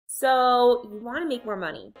So you want to make more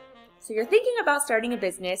money. So you're thinking about starting a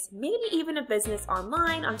business, maybe even a business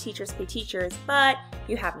online on Teachers Pay Teachers, but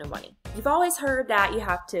you have no money. You've always heard that you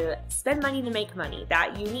have to spend money to make money,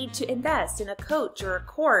 that you need to invest in a coach or a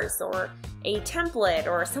course or a template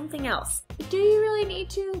or something else. But do you really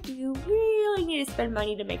need to? Do you really need to spend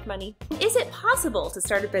money to make money? Is it possible to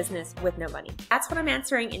start a business with no money? That's what I'm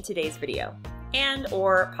answering in today's video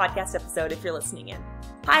and/or podcast episode if you're listening in.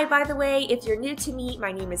 Hi, by the way, if you're new to me,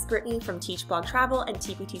 my name is Brittany from Teach Blog Travel and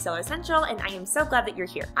TpT Seller, and I am so glad that you're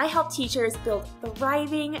here. I help teachers build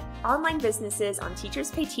thriving online businesses on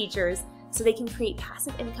Teachers Pay Teachers so they can create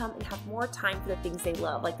passive income and have more time for the things they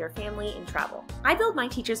love, like their family and travel. I build my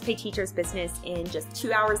Teachers Pay Teachers business in just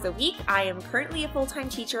 2 hours a week. I am currently a full-time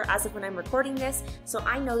teacher as of when I'm recording this, so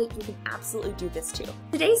I know that you can absolutely do this too.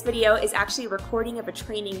 Today's video is actually a recording of a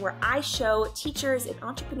training where I show teachers and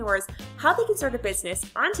entrepreneurs how they can start a business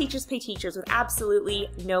on Teachers Pay Teachers with absolutely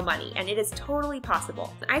no money, and it is totally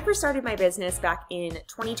possible. When I first started my business back in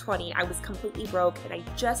 2020, I was completely broke and I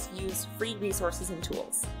just used free resources and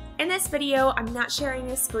tools. In this video, I'm not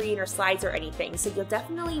sharing a screen or slides or anything, so you'll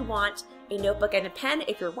definitely want a notebook and a pen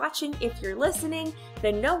if you're watching. If you're listening,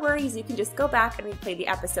 then no worries, you can just go back and replay the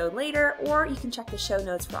episode later, or you can check the show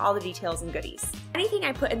notes for all the details and goodies. Anything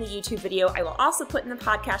I put in the YouTube video, I will also put in the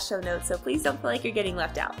podcast show notes, so please don't feel like you're getting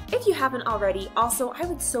left out. If you haven't already, also, I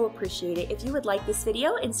would so appreciate it if you would like this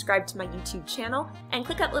video and subscribe to my YouTube channel and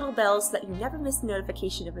click that little bell so that you never miss a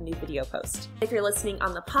notification of a new video post. If you're listening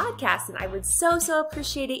on the podcast, then I would so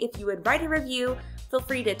appreciate it if you would write a review. Feel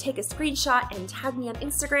free to take a screenshot and tag me on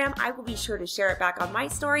Instagram. I will be sure to share it back on my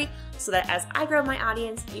story so that as I grow my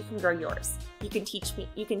audience, you can grow yours. You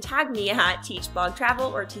can tag me at Teach Blog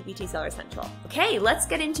Travel or TpT Seller Central. Okay, let's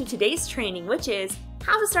get into today's training, which is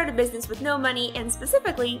how to start a business with no money, and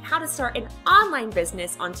specifically how to start an online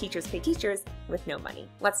business on Teachers Pay Teachers with no money.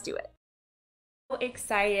 Let's do it.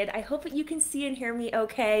 Excited. I hope that you can see and hear me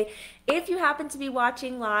okay. If you happen to be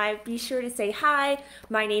watching live, be sure to say hi.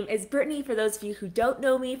 My name is Brittany. For those of you who don't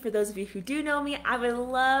know me, for those of you who do know me, I would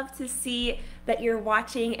love to see that you're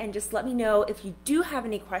watching, and just let me know if you do have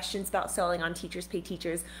any questions about selling on Teachers Pay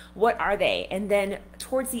Teachers. What are they? And then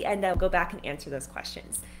towards the end, I'll go back and answer those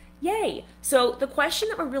questions. Yay! So the question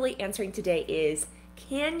that we're really answering today is,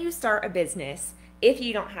 can you start a business if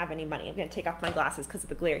you don't have any money? I'm going to take off my glasses because of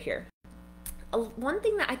the glare here. One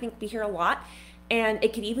thing that I think we hear a lot, and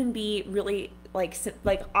it could even be really like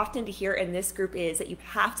often to hear in this group, is that you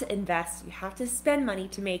have to invest, you have to spend money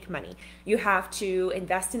to make money. You have to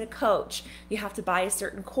invest in a coach, you have to buy a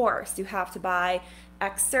certain course, you have to buy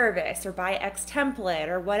X service or buy X template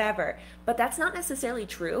or whatever. But that's not necessarily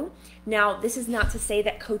true. Now, this is not to say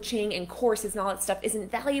that coaching and courses and all that stuff isn't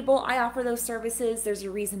valuable. I offer those services. There's a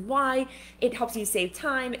reason why. It helps you save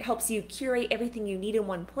time. It helps you curate everything you need in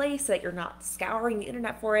one place so that you're not scouring the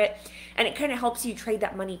internet for it. And it kind of helps you trade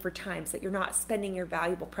that money for time so that you're not spending your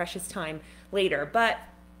valuable, precious time later. But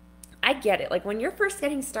I get it. Like when you're first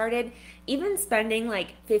getting started, even spending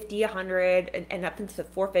like 50, 100 and up into the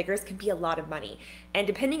 4 figures can be a lot of money. And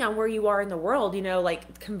depending on where you are in the world, you know,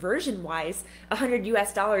 like conversion wise, $100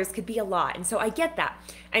 US could be a lot. And so I get that.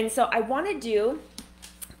 And so I want to do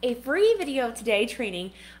a free video today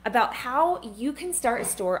training about how you can start a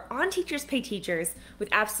store on Teachers Pay Teachers with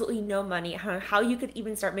absolutely no money, how you could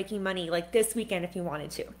even start making money like this weekend if you wanted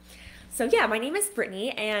to. So yeah, my name is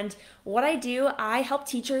Brittany, and what I do, I help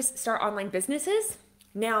teachers start online businesses.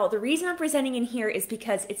 Now, the reason I'm presenting in here is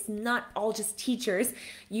because it's not all just teachers.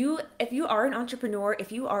 If you are an entrepreneur,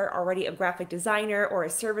 if you are already a graphic designer or a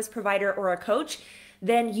service provider or a coach,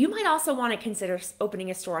 then you might also want to consider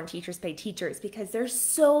opening a store on Teachers Pay Teachers, because there's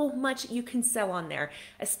so much you can sell on there,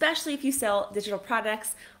 especially if you sell digital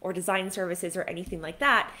products or design services or anything like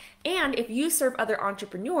that. And if you serve other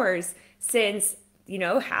entrepreneurs, since you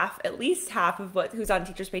know, at least half of who's on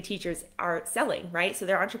Teachers Pay Teachers are selling, right? So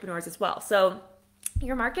they're entrepreneurs as well. So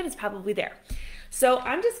your market is probably there. So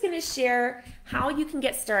I'm just going to share how you can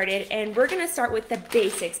get started, and we're going to start with the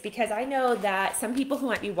basics, because I know that some people who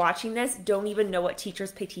might be watching this don't even know what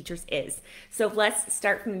Teachers Pay Teachers is. So let's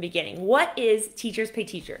start from the beginning. What is Teachers Pay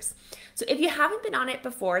Teachers? So if you haven't been on it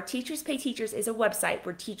before, Teachers Pay Teachers is a website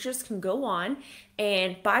where teachers can go on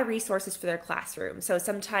and buy resources for their classroom. So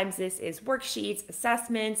sometimes this is worksheets,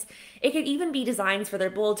 assessments. It could even be designs for their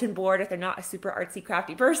bulletin board if they're not a super artsy,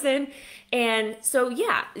 crafty person. And so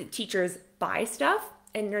yeah, teachers buy stuff,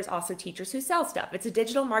 and there's also teachers who sell stuff. It's a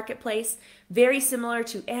digital marketplace, very similar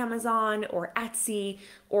to Amazon or Etsy,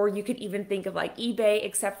 or you could even think of like eBay,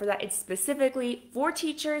 except for that it's specifically for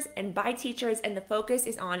teachers and by teachers, and the focus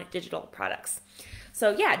is on digital products.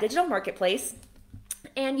 So yeah, digital marketplace.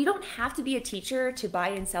 And you don't have to be a teacher to buy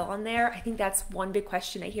and sell on there. I think that's one big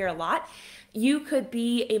question I hear a lot. You could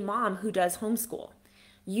be a mom who does homeschool.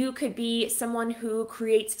 You could be someone who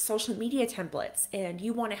creates social media templates and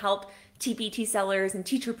you want to help TpT sellers and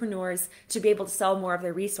teacherpreneurs to be able to sell more of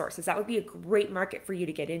their resources. That would be a great market for you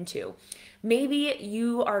to get into. Maybe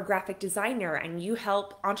you are a graphic designer and you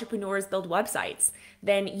help entrepreneurs build websites.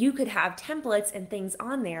 Then you could have templates and things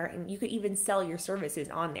on there, and you could even sell your services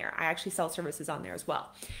on there. I actually sell services on there as well.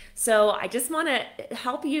 So I just want to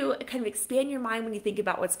help you kind of expand your mind when you think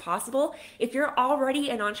about what's possible. If you're already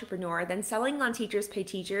an entrepreneur, then selling on Teachers Pay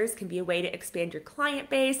Teachers can be a way to expand your client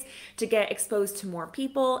base, to get exposed to more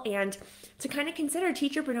people, and to kind of consider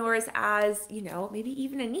teacherpreneurs as, you know, maybe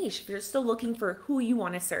even a niche if you're still looking for who you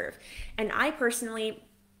want to serve. And I personally,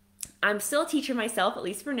 I'm still a teacher myself, at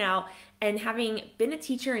least for now, and having been a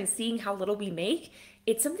teacher and seeing how little we make,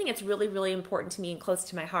 it's something that's really, really important to me and close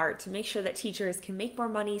to my heart to make sure that teachers can make more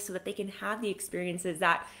money so that they can have the experiences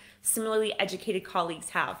that similarly educated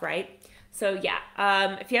colleagues have, right? So yeah,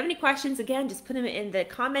 if you have any questions, again, just put them in the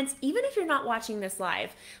comments, even if you're not watching this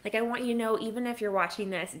live. Like, I want you to know, even if you're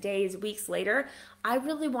watching this days, weeks later, I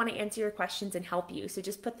really want to answer your questions and help you. So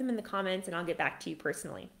just put them in the comments and I'll get back to you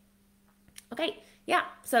personally. Okay, yeah,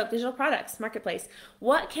 so digital products, marketplace.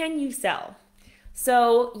 What can you sell?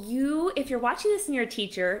 So if you're watching this and you're a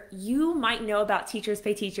teacher, you might know about Teachers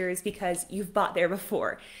Pay Teachers because you've bought there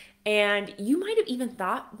before. And you might have even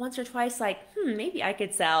thought once or twice, like, maybe I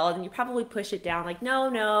could sell. And you probably push it down like,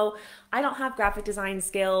 no, I don't have graphic design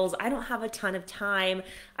skills. I don't have a ton of time.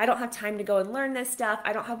 I don't have time to go and learn this stuff.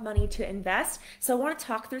 I don't have money to invest. So I want to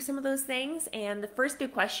talk through some of those things. And the first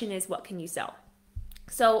big question is, what can you sell?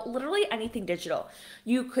 So literally anything digital.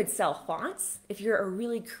 You could sell fonts. If you're a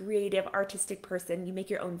really creative, artistic person, you make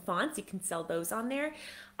your own fonts, you can sell those on there.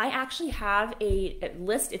 I actually have a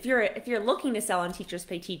list. If you're looking to sell on Teachers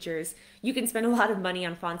Pay Teachers, you can spend a lot of money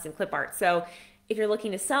on fonts and clip art. So if you're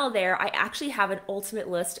looking to sell there, I actually have an ultimate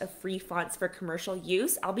list of free fonts for commercial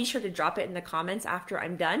use. I'll be sure to drop it in the comments after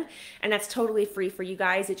I'm done. And that's totally free for you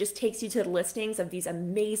guys. It just takes you to the listings of these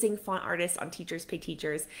amazing font artists on Teachers Pay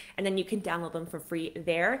Teachers. And then you can download them for free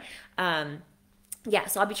there. Yeah,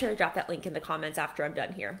 so I'll be sure to drop that link in the comments after I'm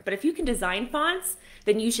done here. But if you can design fonts,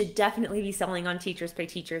 then you should definitely be selling on Teachers Pay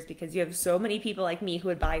Teachers because you have so many people like me who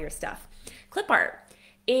would buy your stuff. Clip art.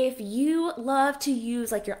 If you love to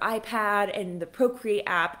use like your iPad and the Procreate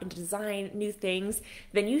app and design new things,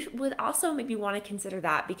 then you would also maybe want to consider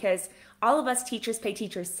that because all of us Teachers Pay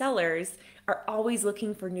Teachers sellers are always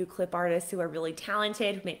looking for new clip artists who are really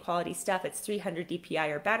talented, who make quality stuff. It's 300 DPI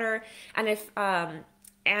or better. And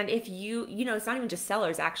if you know, it's not even just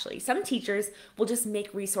sellers actually. Some teachers will just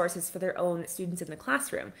make resources for their own students in the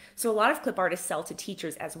classroom. So a lot of clip artists sell to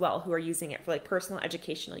teachers as well who are using it for like personal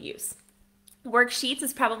educational use. Worksheets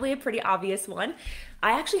is probably a pretty obvious one.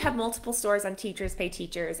 I actually have multiple stores on Teachers Pay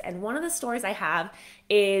Teachers, and one of the stores I have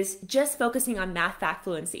is just focusing on math fact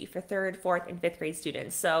fluency for 3rd, 4th, and 5th grade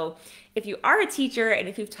students. So if you are a teacher and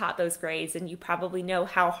if you've taught those grades, then you probably know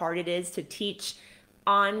how hard it is to teach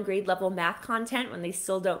on grade level math content when they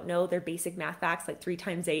still don't know their basic math facts like 3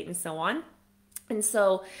 times 8 and so on. And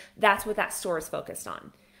so that's what that store is focused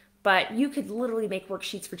on. But you could literally make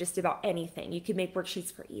worksheets for just about anything. You could make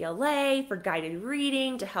worksheets for ELA, for guided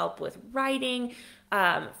reading, to help with writing,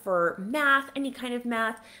 for math, any kind of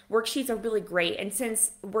math. Worksheets are really great. And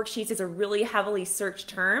since worksheets is a really heavily searched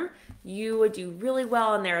term, you would do really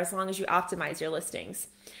well in there as long as you optimize your listings.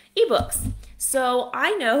 Ebooks. So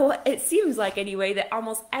I know, it seems like anyway, that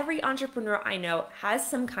almost every entrepreneur I know has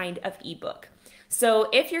some kind of ebook. So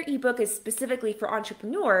if your ebook is specifically for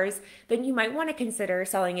entrepreneurs, then you might want to consider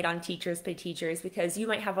selling it on Teachers Pay Teachers because you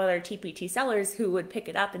might have other TpT sellers who would pick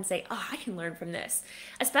it up and say, oh, I can learn from this.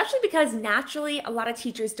 Especially because naturally, a lot of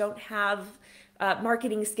teachers don't have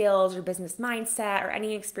marketing skills or business mindset or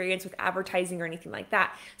any experience with advertising or anything like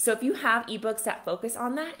that. So if you have ebooks that focus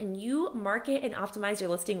on that and you market and optimize your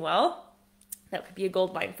listing well, that could be a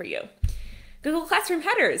gold mine for you. Google Classroom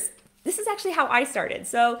headers. This is actually how I started.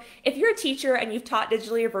 So if you're a teacher and you've taught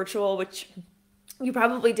digitally or virtual, which you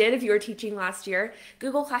probably did if you were teaching last year,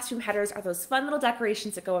 Google Classroom headers are those fun little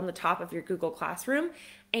decorations that go on the top of your Google Classroom.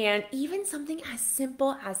 And even something as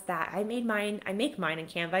simple as that. I make mine in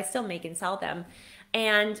Canva. I still make and sell them.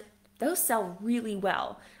 And those sell really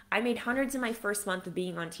well. I made hundreds in my first month of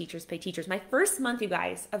being on Teachers Pay Teachers. My first month, you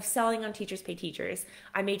guys, of selling on Teachers Pay Teachers,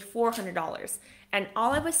 I made $400. And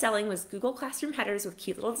all I was selling was Google Classroom headers with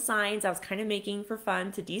cute little designs I was kind of making for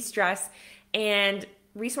fun to de-stress. And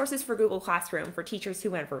resources for Google Classroom for teachers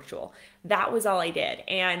who went virtual. That was all I did.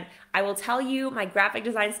 And I will tell you, my graphic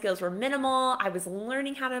design skills were minimal. I was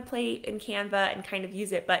learning how to play in Canva and kind of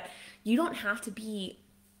use it, but you don't have to be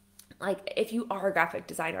like, if you are a graphic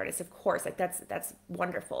design artist, of course, like that's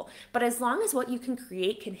wonderful. But as long as what you can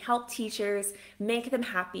create can help teachers, make them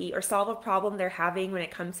happy, or solve a problem they're having when it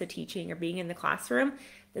comes to teaching or being in the classroom,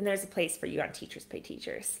 then there's a place for you on Teachers Pay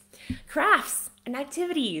Teachers. Crafts and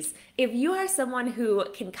activities. If you are someone who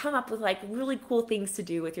can come up with like really cool things to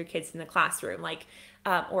do with your kids in the classroom, like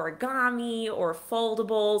origami or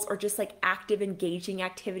foldables, or just like active, engaging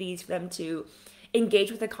activities for them to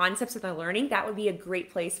engage with the concepts that they're learning, that would be a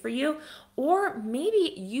great place for you. Or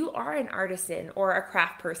maybe you are an artisan or a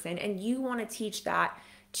craft person and you want to teach that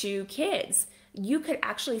to kids. You could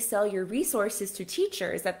actually sell your resources to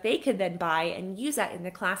teachers that they could then buy and use that in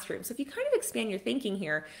the classroom. So if you kind of expand your thinking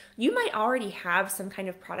here, you might already have some kind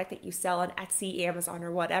of product that you sell on Etsy, Amazon,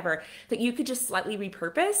 or whatever that you could just slightly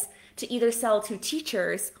repurpose to either sell to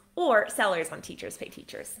teachers or sellers on Teachers Pay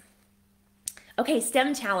Teachers. Okay,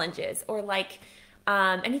 STEM challenges, or like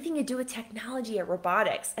anything to do with technology or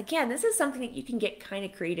robotics. Again, this is something that you can get kind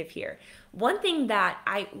of creative here. One thing that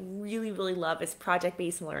I really, really love is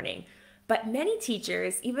project-based learning. But many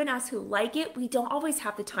teachers, even us who like it, we don't always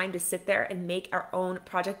have the time to sit there and make our own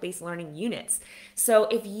project-based learning units. So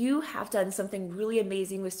if you have done something really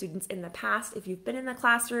amazing with students in the past, if you've been in the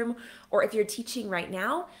classroom, or if you're teaching right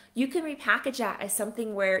now, you can repackage that as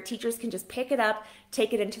something where teachers can just pick it up,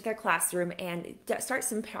 take it into their classroom, and start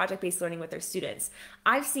some project-based learning with their students.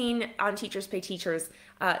 I've seen on Teachers Pay Teachers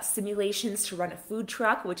simulations to run a food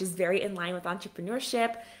truck, which is very in line with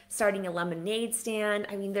entrepreneurship, starting a lemonade stand.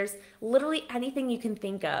 I mean, there's literally anything you can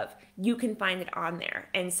think of, you can find it on there.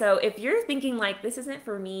 And so if you're thinking like, this isn't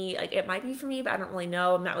for me, like it might be for me, but I don't really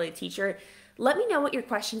know, I'm not really a teacher, let me know what your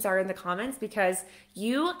questions are in the comments, because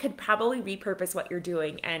you could probably repurpose what you're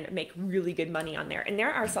doing and make really good money on there. And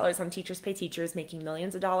there are sellers on Teachers Pay Teachers making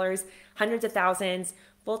millions of dollars, hundreds of thousands,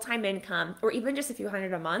 full-time income, or even just a few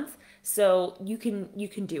hundred a month. So you can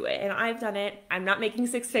do it. And I've done it. I'm not making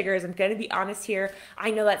six figures. I'm going to be honest here.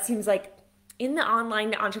 I know that seems like in the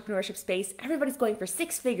online entrepreneurship space, everybody's going for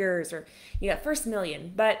six figures or first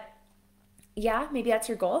million. But yeah, maybe that's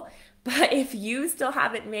your goal. But if you still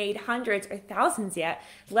haven't made hundreds or thousands yet,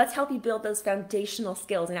 let's help you build those foundational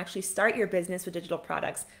skills and actually start your business with digital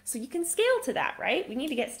products so you can scale to that, right? We need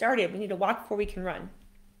to get started. We need to walk before we can run.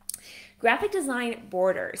 Graphic design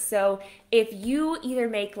borders. So if you either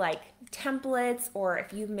make like templates, or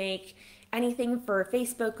if you make anything for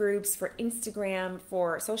Facebook groups, for Instagram,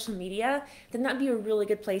 for social media, then that'd be a really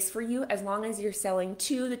good place for you, as long as you're selling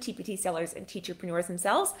to the TpT sellers and teacherpreneurs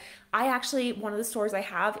themselves. One of the stores I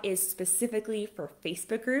have is specifically for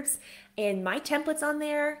Facebook groups, and my templates on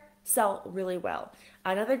there sell really well.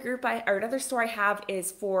 Another store I have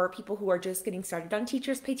is for people who are just getting started on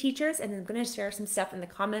Teachers Pay Teachers, and I'm going to share some stuff in the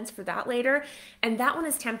comments for that later. And that one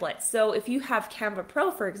is templates. So if you have Canva Pro,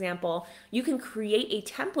 for example, you can create a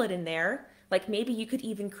template in there. Like maybe you could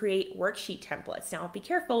even create worksheet templates. Now be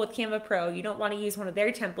careful with Canva Pro. You don't want to use one of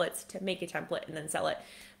their templates to make a template and then sell it.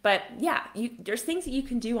 But yeah, there's things that you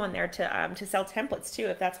can do on there to sell templates too,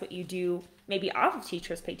 if that's what you do maybe off of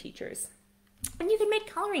Teachers Pay Teachers. And you can make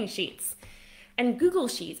coloring sheets and Google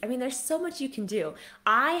Sheets. I mean, there's so much you can do.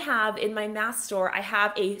 I have in my math store, I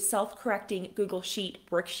have a self-correcting Google Sheet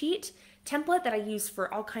worksheet template that I use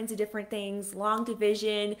for all kinds of different things, long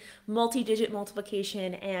division, multi-digit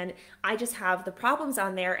multiplication, and I just have the problems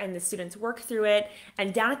on there and the students work through it.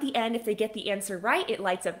 And down at the end, if they get the answer right, it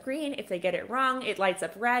lights up green. If they get it wrong, it lights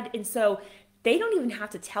up red. And so they don't even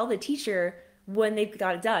have to tell the teacher when they've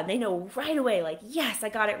got it done. They know right away, like, yes, I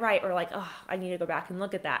got it right, or like, oh, I need to go back and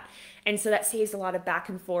look at that. And so that saves a lot of back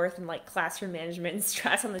and forth and like classroom management and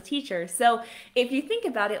stress on the teacher. So if you think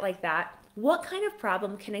about it like that, what kind of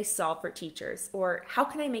problem can I solve for teachers? Or how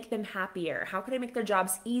can I make them happier? How can I make their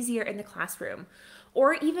jobs easier in the classroom?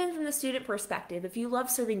 Or even from the student perspective, if you love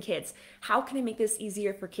serving kids, how can I make this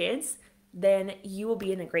easier for kids? Then you will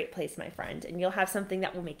be in a great place, my friend, and you'll have something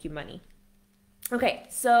that will make you money. Okay,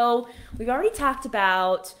 so we've already talked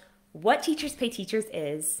about what Teachers Pay Teachers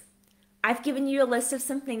is. I've given you a list of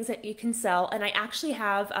some things that you can sell, and I actually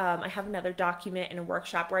have another document and a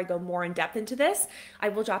workshop where I go more in depth into this. I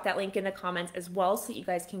will drop that link in the comments as well so that you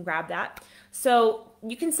guys can grab that. So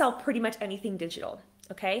you can sell pretty much anything digital,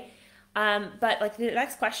 okay? But like the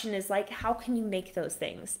next question is like, how can you make those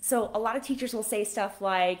things? So a lot of teachers will say stuff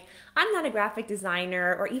like, I'm not a graphic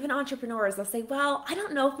designer, or even entrepreneurs, they'll say, well, I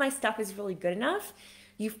don't know if my stuff is really good enough.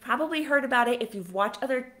 You've probably heard about it if you've watched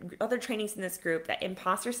other trainings in this group, that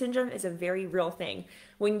imposter syndrome is a very real thing.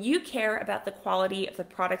 When you care about the quality of the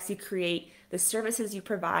products you create, the services you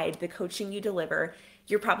provide, the coaching you deliver,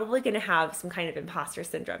 you're probably going to have some kind of imposter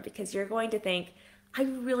syndrome, because you're going to think, I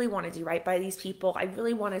really want to do right by these people. I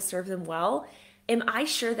really want to serve them well. Am I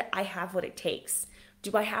sure that I have what it takes?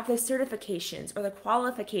 Do I have the certifications or the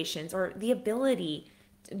qualifications or the ability?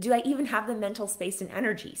 Do I even have the mental space and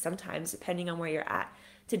energy, sometimes depending on where you're at,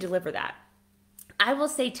 to deliver that? I will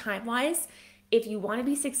say, time-wise, if you want to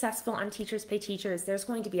be successful on Teachers Pay Teachers, there's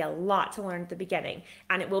going to be a lot to learn at the beginning,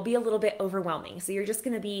 and it will be a little bit overwhelming. So you're just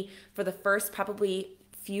going to be, for the first probably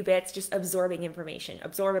few bits, just absorbing information.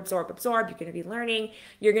 Absorb. You're going to be learning.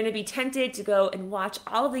 You're going to be tempted to go and watch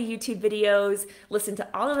all of the YouTube videos, listen to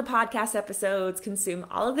all of the podcast episodes, consume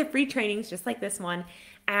all of the free trainings just like this one,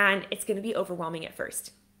 and it's going to be overwhelming at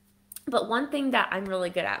first. But one thing that I'm really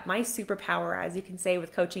good at, my superpower, as you can say,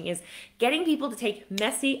 with coaching, is getting people to take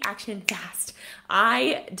messy action fast.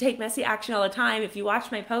 I take messy action all the time. If you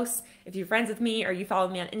watch my posts, if you're friends with me or you follow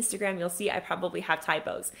me on Instagram, you'll see I probably have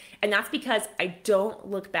typos. And that's because I don't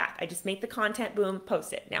look back. I just make the content, boom,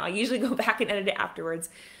 post it. Now, I usually go back and edit it afterwards.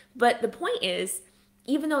 But the point is,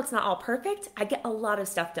 even though it's not all perfect, I get a lot of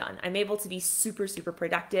stuff done. I'm able to be super, super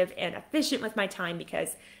productive and efficient with my time,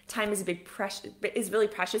 because time is really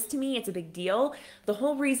precious to me. It's a big deal. The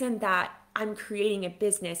whole reason that I'm creating a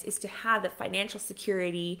business is to have the financial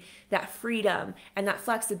security, that freedom, and that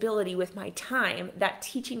flexibility with my time that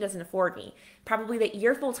teaching doesn't afford me. Probably that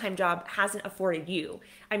your full-time job hasn't afforded you.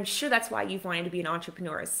 I'm sure that's why you've wanted to be an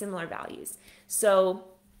entrepreneur, similar values. So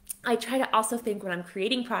I try to also think, when I'm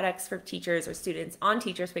creating products for teachers or students on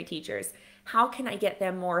Teachers Pay Teachers, how can I get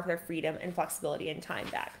them more of their freedom and flexibility and time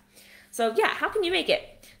back? So yeah, how can you make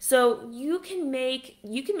it? So you can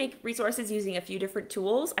make resources using a few different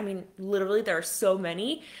tools. I mean, literally there are so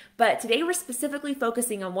many, but today we're specifically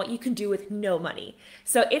focusing on what you can do with no money.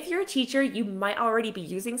 So if you're a teacher, you might already be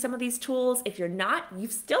using some of these tools. If you're not,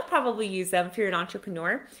 you've still probably use them if you're an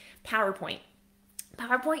entrepreneur. PowerPoint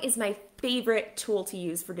is my favorite tool to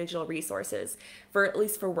use for digital resources, at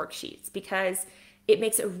least for worksheets, because it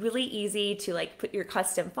makes it really easy to put your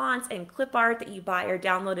custom fonts and clip art that you buy or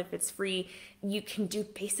download if it's free. You can do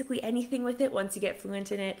basically anything with it once you get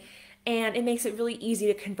fluent in it. And it makes it really easy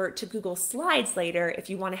to convert to Google Slides later if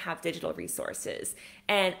you want to have digital resources.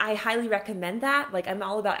 And I highly recommend that. I'm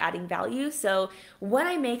all about adding value. So when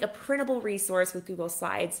I make a printable resource with Google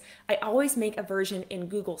Slides, I always make a version in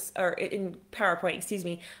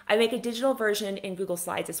PowerPoint, I make a digital version in Google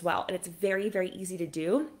Slides as well. And it's very, very easy to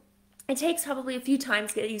do. It takes probably a few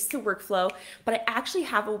times to get used to workflow, but I actually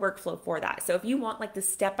have a workflow for that. So if you want the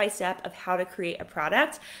step-by-step of how to create a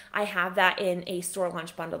product, I have that in a store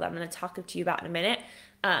launch bundle that I'm going to talk to you about in a minute.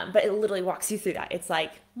 But it literally walks you through that. It's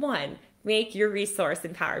one, make your resource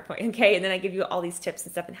in PowerPoint, okay? And then I give you all these tips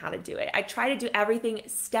and stuff on how to do it. I try to do everything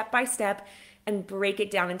step-by-step and break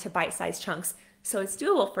it down into bite-sized chunks so it's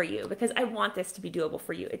doable for you, because I want this to be doable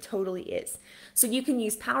for you. It totally is. So you can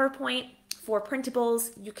use PowerPoint for printables.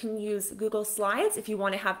 You can use Google Slides if you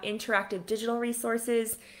want to have interactive digital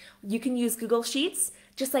resources. You can use Google Sheets,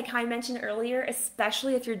 just like I mentioned earlier,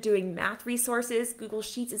 especially if you're doing math resources. Google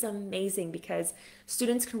Sheets is amazing because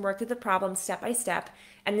students can work through the problem step by step,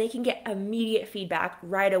 and they can get immediate feedback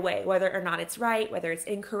right away, whether or not it's right, whether it's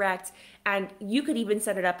incorrect. And you could even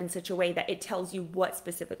set it up in such a way that it tells you what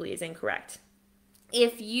specifically is incorrect.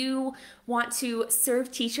 If you want to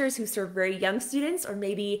serve teachers who serve very young students, or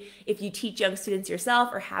maybe if you teach young students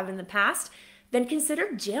yourself or have in the past, then consider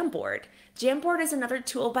Jamboard. Jamboard is another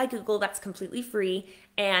tool by Google that's completely free,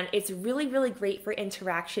 and it's really, really great for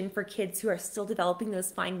interaction for kids who are still developing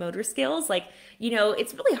those fine motor skills.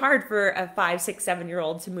 It's really hard for a 5, 6,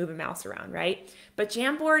 7-year-old to move a mouse around, right? But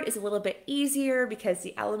Jamboard is a little bit easier because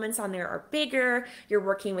the elements on there are bigger. You're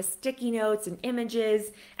working with sticky notes and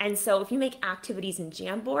images. And so if you make activities in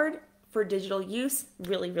Jamboard for digital use,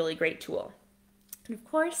 really, really great tool. And of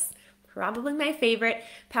course, probably my favorite,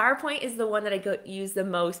 PowerPoint is the one that I use the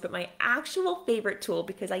most, but my actual favorite tool,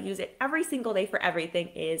 because I use it every single day for everything,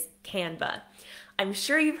 is Canva. I'm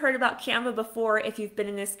sure you've heard about Canva before if you've been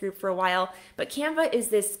in this group for a while, but Canva is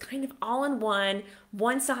this kind of all-in-one,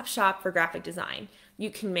 one-stop shop for graphic design. You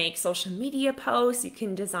can make social media posts, you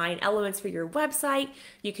can design elements for your website,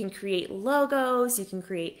 you can create logos, you can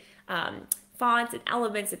create fonts and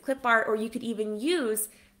elements and clip art, or you could even use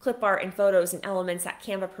clip art and photos and elements that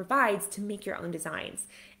Canva provides to make your own designs.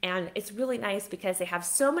 And it's really nice because they have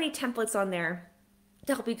so many templates on there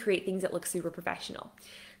to help you create things that look super professional.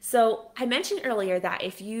 So I mentioned earlier that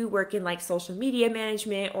if you work in social media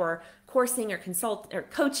management or coursing or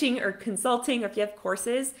coaching or consulting, or if you have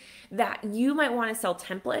courses that you might want to sell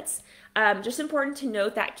templates. Just important to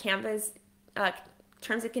note that Canva's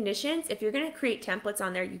terms and conditions, if you're going to create templates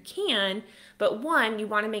on there, you can, but one, you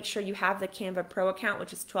want to make sure you have the Canva Pro account,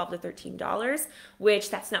 which is $12 to $13, which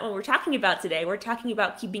that's not what we're talking about today. We're talking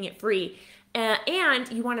about keeping it free.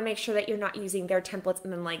 And you want to make sure that you're not using their templates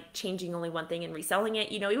and then like changing only one thing and reselling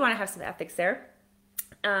it. You know, you want to have some ethics there.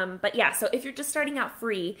 But yeah, so if you're just starting out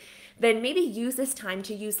free, then maybe use this time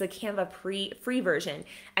to use the Canva free version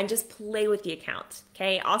and just play with the account,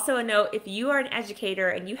 okay? Also a note, if you are an educator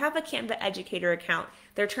and you have a Canva educator account,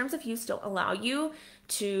 their terms of use don't allow you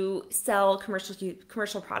to sell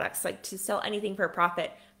commercial products, like to sell anything for a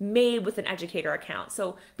profit made with an educator account.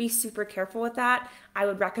 So be super careful with that. I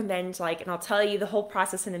would recommend, and I'll tell you the whole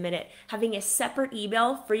process in a minute, having a separate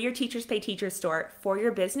email for your Teachers Pay Teachers store for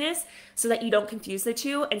your business so that you don't confuse the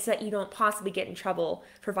two and so that you don't possibly get in trouble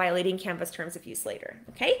for violating Canva's terms of use later,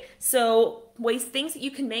 okay? So things that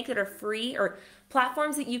you can make that are free, or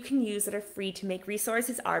platforms that you can use that are free to make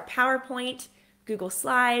resources, are PowerPoint, Google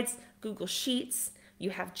Slides, Google Sheets, you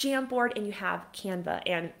have Jamboard, and you have Canva.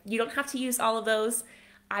 And you don't have to use all of those.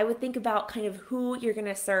 I would think about kind of who you're going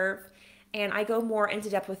to serve, and I go more into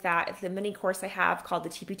depth with that. It's the mini course I have called the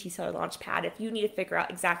TpT Seller Launchpad. If you need to figure out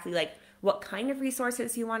exactly what kind of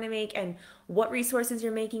resources you want to make and what resources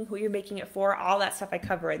you're making, who you're making it for, all that stuff I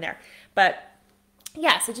cover in there. But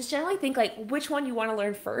yeah, so just generally think which one you want to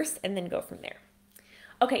learn first and then go from there.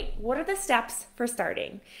 Okay, what are the steps for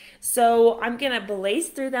starting? So I'm gonna blaze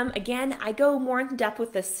through them. Again, I go more in depth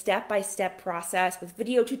with the step-by-step process with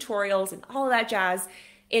video tutorials and all of that jazz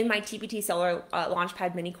in my TpT Seller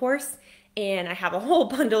Launchpad mini course. And I have a whole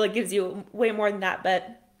bundle that gives you way more than that.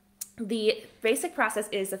 But the basic process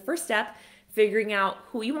is the first step, figuring out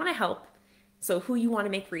who you wanna help. So who you wanna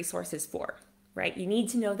make resources for, right? You need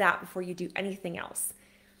to know that before you do anything else.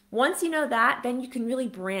 Once you know that, then you can really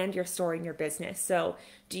brand your store and your business. So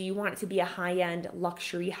do you want it to be a high-end,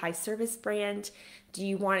 luxury, high-service brand? Do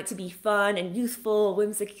you want it to be fun and youthful,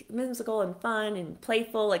 whimsical and fun and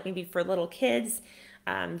playful, like maybe for little kids?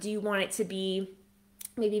 Do you want it to be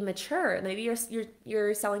maybe mature? Maybe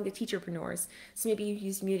you're selling to teacherpreneurs, so maybe you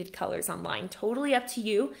use muted colors online. Totally up to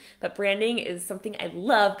you, but branding is something I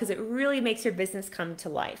love because it really makes your business come to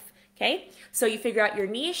life. Okay, so you figure out your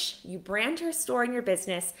niche, you brand your store and your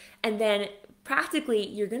business, and then practically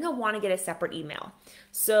you're gonna wanna get a separate email.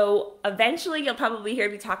 So eventually you'll probably hear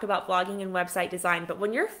me talk about blogging and website design, but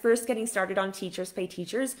when you're first getting started on Teachers Pay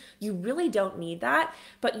Teachers, you really don't need that,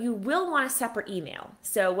 but you will want a separate email.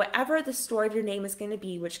 So whatever the store of your name is gonna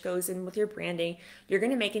be, which goes in with your branding, you're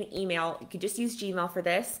gonna make an email. You could just use Gmail for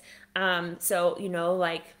this. Happy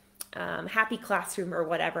Classroom or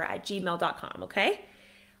whatever at gmail.com, okay?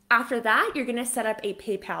 After that, you're gonna set up a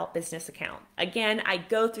PayPal business account. Again, I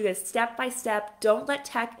go through this step by step. Don't let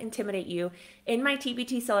tech intimidate you in my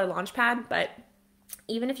TpT Seller Launchpad, but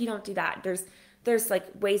even if you don't do that, there's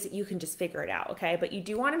ways that you can just figure it out, okay? But you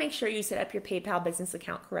do wanna make sure you set up your PayPal business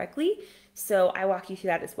account correctly, so I walk you through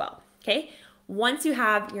that as well, okay? Once you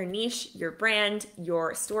have your niche, your brand,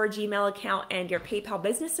 your store Gmail account, and your PayPal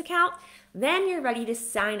business account, then you're ready to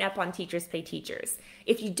sign up on Teachers Pay Teachers.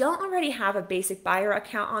 If you don't already have a basic buyer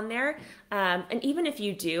account on there, and even if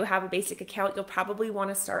you do have a basic account, you'll probably want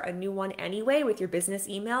to start a new one anyway with your business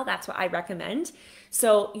email. That's what I recommend.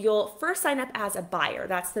 So you'll first sign up as a buyer.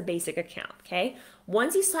 That's the basic account, okay?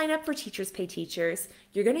 Once you sign up for Teachers Pay Teachers,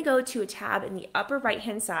 you're going to go to a tab in the upper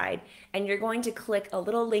right-hand side, and you're going to click a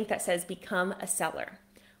little link that says Become a Seller.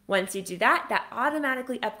 Once you do that, that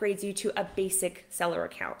automatically upgrades you to a basic seller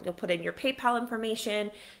account. You'll put in your PayPal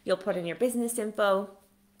information, you'll put in your business info,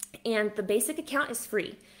 and the basic account is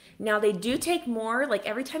free. Now they do take more, like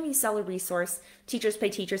every time you sell a resource, Teachers Pay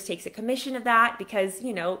Teachers takes a commission of that because,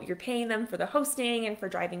 you're paying them for the hosting and for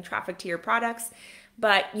driving traffic to your products.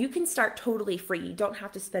 But you can start totally free. You don't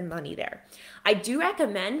have to spend money there. I do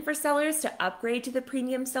recommend for sellers to upgrade to the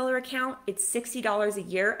premium seller account. It's $60 a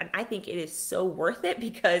year, and I think it is so worth it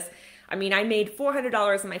because, I made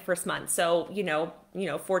 $400 in my first month. So,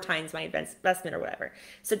 4 times my investment or whatever.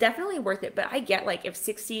 So definitely worth it. But I get if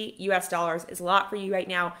 $60 US is a lot for you right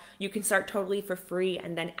now, you can start totally for free.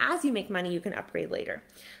 And then as you make money, you can upgrade later.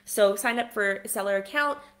 So sign up for a seller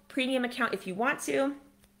account, premium account if you want to.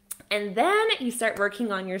 And then you start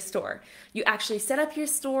working on your store. You actually set up your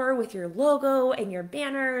store with your logo and your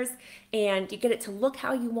banners, and you get it to look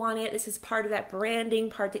how you want it. This is part of that branding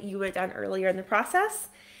part that you would have done earlier in the process.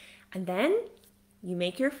 And then you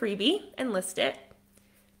make your freebie and list it.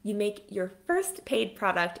 You make your first paid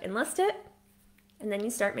product and list it. And then you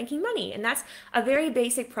start making money. And that's a very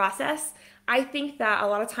basic process. I think that a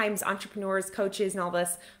lot of times entrepreneurs, coaches, and all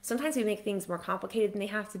this, sometimes we make things more complicated than they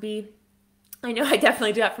have to be. I know I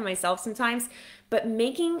definitely do that for myself sometimes, but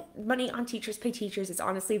making money on Teachers Pay Teachers is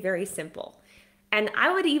honestly very simple. And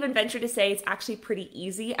I would even venture to say it's actually pretty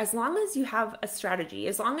easy as long as you have a strategy,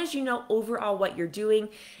 as long as you know overall what you're doing.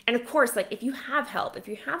 And of course, like if you have help, if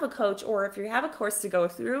you have a coach, or if you have a course to go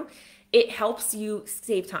through, it helps you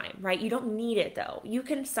save time, right? You don't need it though. You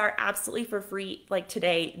can start absolutely for free, like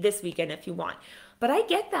today, this weekend if you want. But I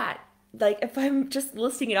get that. Like if I'm just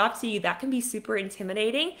listing it off to you, that can be super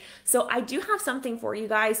intimidating. So I do have something for you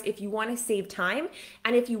guys if you want to save time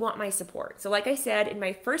and if you want my support. So like I said, in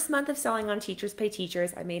my first month of selling on Teachers Pay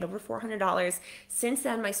Teachers, I made over $400. Since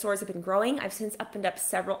then, my stores have been growing. I've since opened up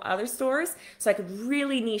several other stores so I could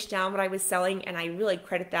really niche down what I was selling, and I really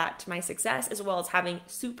credit that to my success, as well as having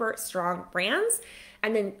super strong brands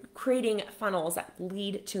and then creating funnels that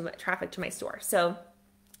lead to traffic to my store. So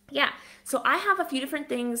yeah, so I have a few different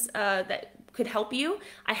things that could help you.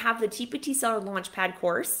 I have the TpT Seller Launchpad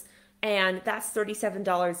course, and that's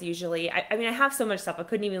 $37 usually. I mean, I have so much stuff, I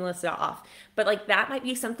couldn't even list it off. But like that might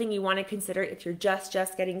be something you want to consider if you're just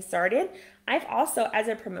getting started. I've also, as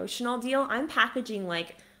a promotional deal, I'm packaging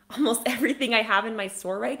like almost everything I have in my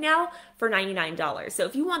store right now for $99. So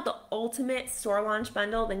if you want the ultimate store launch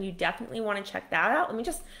bundle, then you definitely want to check that out. Let me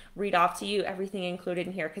just read off to you everything included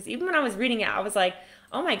in here, because even when I was reading it, I was like,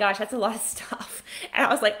 oh my gosh, that's a lot of stuff. And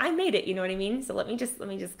I was like, I made it, you know what I mean? So let me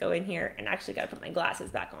just go in here, and actually got to put my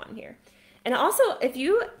glasses back on here. And also, if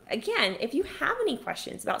you have any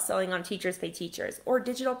questions about selling on Teachers Pay Teachers, or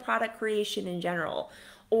digital product creation in general,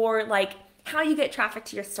 or like how you get traffic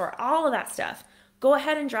to your store, all of that stuff, go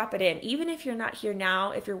ahead and drop it in. Even if you're not here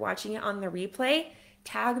now, if you're watching it on the replay,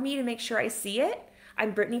 tag me to make sure I see it.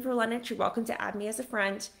 I'm Brittany for London. You're welcome to add me as a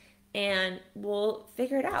friend, and we'll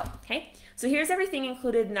figure it out, okay? So here's everything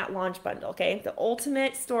included in that launch bundle, okay? The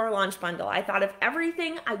ultimate store launch bundle. I thought of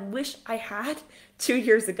everything I wish I had 2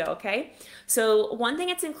 years ago, okay? So one thing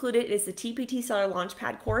that's included is the TpT Seller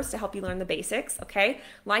Launchpad course to help you learn the basics, okay?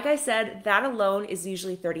 Like I said, that alone is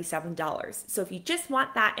usually $37. So if you just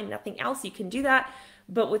want that and nothing else, you can do that.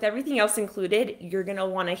 But with everything else included, you're gonna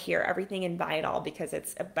wanna hear everything and buy it all because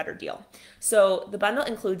it's a better deal. So the bundle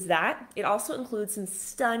includes that. It also includes some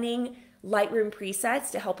stunning Lightroom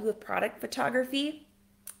presets to help you with product photography.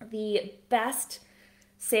 The best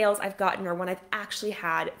sales I've gotten are when I've actually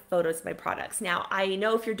had photos of my products. Now, I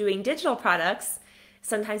know if you're doing digital products,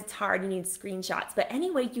 sometimes it's hard, you need screenshots, but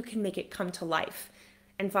any way you can make it come to life.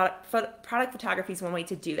 And product photography is one way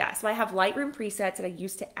to do that. So I have Lightroom presets that I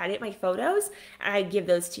use to edit my photos, and I give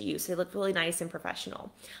those to you so they look really nice and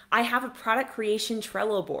professional. I have a product creation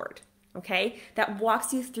Trello board, okay, that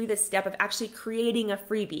walks you through the step of actually creating a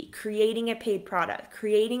freebie, creating a paid product,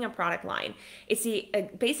 creating a product line. It's the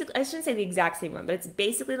basically, I shouldn't say the exact same one, but it's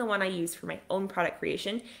basically the one I use for my own product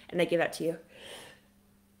creation, and I give that to you.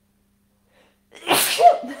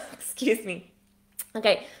 Excuse me.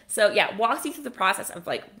 Okay, so yeah, walks you through the process of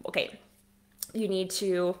like, okay, you need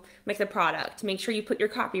to make the product, make sure you put your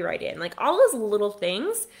copyright in, like all those little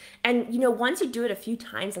things. And you know, once you do it a few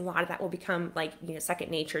times, a lot of that will become like, you know, second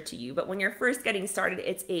nature to you. But when you're first getting started,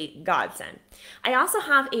 it's a godsend. I also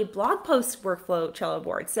have a blog post workflow Trello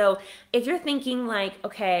board. So if you're thinking like,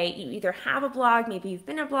 okay, you either have a blog, maybe you've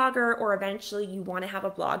been a blogger, or eventually you want to have a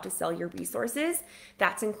blog to sell your resources,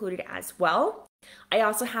 that's included as well. I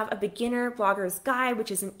also have a beginner blogger's guide, which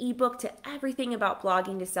is an ebook to everything about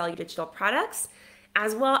blogging to sell your digital products,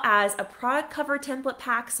 as well as a product cover template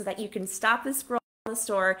pack so that you can stop the scroll in the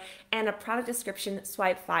store, and a product description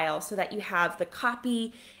swipe file so that you have the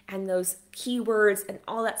copy and those keywords and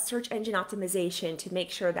all that search engine optimization to make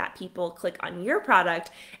sure that people click on your product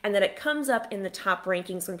and that it comes up in the top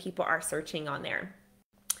rankings when people are searching on there.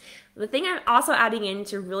 The thing I'm also adding in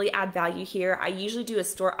to really add value here, I usually do a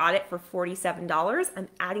store audit for $47. I'm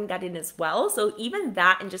adding that in as well. So even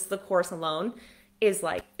that and just the course alone is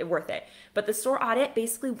like worth it. But the store audit,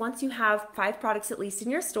 basically once you have 5 products at least in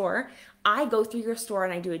your store, I go through your store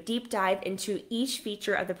and I do a deep dive into each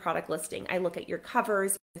feature of the product listing. I look at your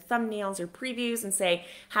covers, your thumbnails, your previews, and say,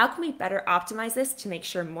 how can we better optimize this to make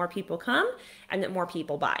sure more people come and that more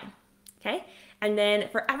people buy? Okay. And then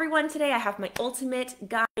for everyone today, I have my ultimate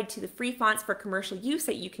guide to the free fonts for commercial use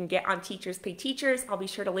that you can get on Teachers Pay Teachers. I'll be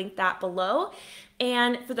sure to link that below.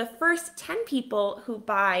 And for the first 10 people who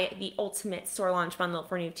buy the ultimate store launch bundle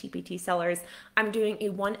for new TpT sellers, I'm doing a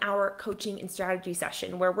 1-hour coaching and strategy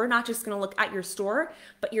session where we're not just going to look at your store,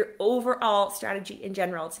 but your overall strategy in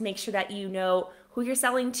general to make sure that you know who you're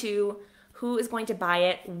selling to, who is going to buy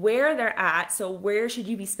it, where they're at, so where should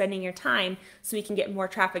you be spending your time so we can get more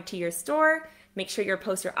traffic to your store, make sure your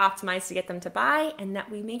posts are optimized to get them to buy, and that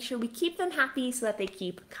we make sure we keep them happy so that they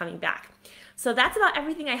keep coming back. So that's about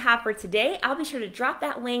everything I have for today. I'll be sure to drop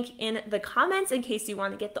that link in the comments in case you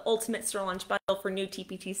want to get the ultimate store launch bundle for new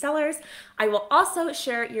TpT sellers. I will also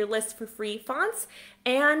share your list for free fonts.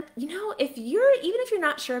 And you know, even if you're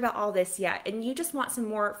not sure about all this yet and you just want some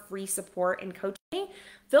more free support and coaching,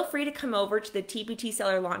 feel free to come over to the TpT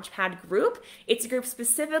Seller Launchpad group. It's a group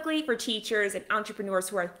specifically for teachers and entrepreneurs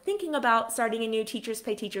who are thinking about starting a new Teachers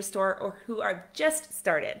Pay Teachers store or who are just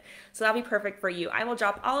started. So that'll be perfect for you. I will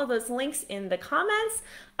drop all of those links in the comments.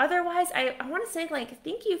 Otherwise, I want to say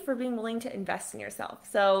thank you for being willing to invest in yourself.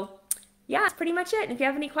 So yeah, that's pretty much it. And if you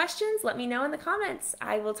have any questions, let me know in the comments.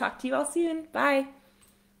 I will talk to you all soon. Bye.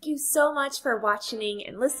 Thank you so much for watching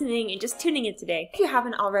and listening and just tuning in today. If you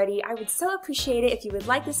haven't already, I would so appreciate it if you would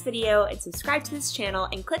like this video and subscribe to this channel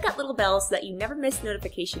and click that little bell so that you never miss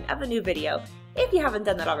notification of a new video, if you haven't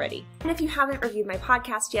done that already. And if you haven't reviewed my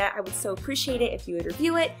podcast yet, I would so appreciate it if you would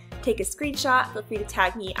review it, take a screenshot, feel free to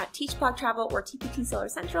tag me at TeachBlogTravel or TpT Seller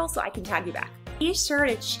Central so I can tag you back. Be sure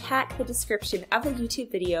to check the description of the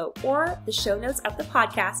YouTube video or the show notes of the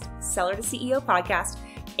podcast, Seller to CEO podcast,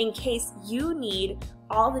 in case you need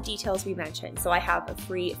all the details we mentioned. So I have a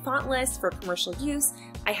free font list for commercial use,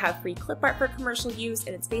 I have free clip art for commercial use,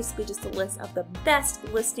 and it's basically just a list of the best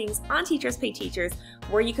listings on Teachers Pay Teachers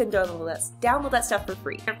where you can download that stuff for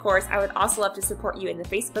free. And of course, I would also love to support you in the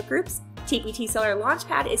Facebook groups. TpT Seller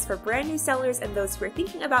Launchpad is for brand new sellers and those who are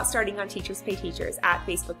thinking about starting on Teachers Pay Teachers at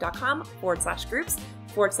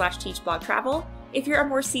facebook.com/groups/teachblogtravel. If you're a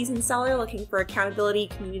more seasoned seller looking for accountability,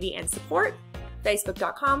 community, and support,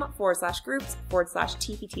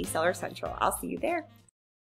 facebook.com/groups/TpT Seller Central. I'll see you there.